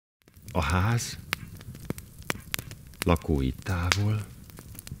A ház, lakói távol,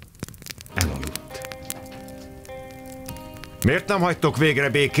 elaludt. Miért nem hagytok végre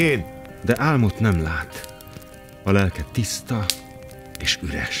békén? De álmot nem lát. A lelke tiszta és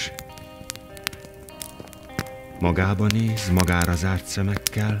üres. Magába néz, magára zárt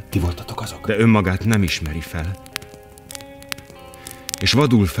szemekkel. Ti voltatok azok? De önmagát nem ismeri fel. És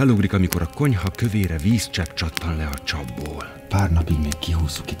vadul felugrik, amikor a konyha kövére vízcsepp csattan le a csapból. Pár napig még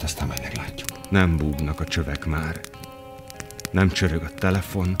kihúzzuk itt, aztán majd meglátjuk. Nem búgnak a csövek már. Nem csörög a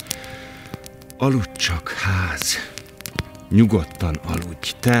telefon. Aludj csak, ház. Nyugodtan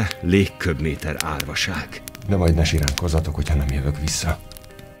aludj, te légköbméter árvaság. De majd ne siránkozzatok, hogyha nem jövök vissza.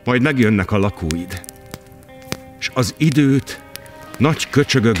 Majd megjönnek a lakóid. És az időt nagy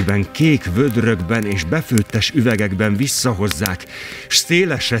köcsögökben, kék vödrökben és befőttes üvegekben visszahozzák, s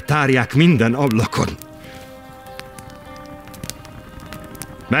szélesre tárják minden ablakon.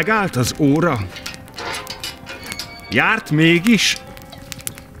 Megállt az óra? Járt mégis?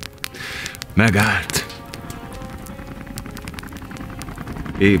 Megállt.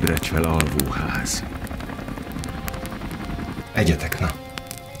 Ébredj fel, alvóház. Egyetek, na.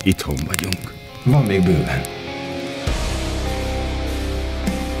 Itthon vagyunk. Van még bőven.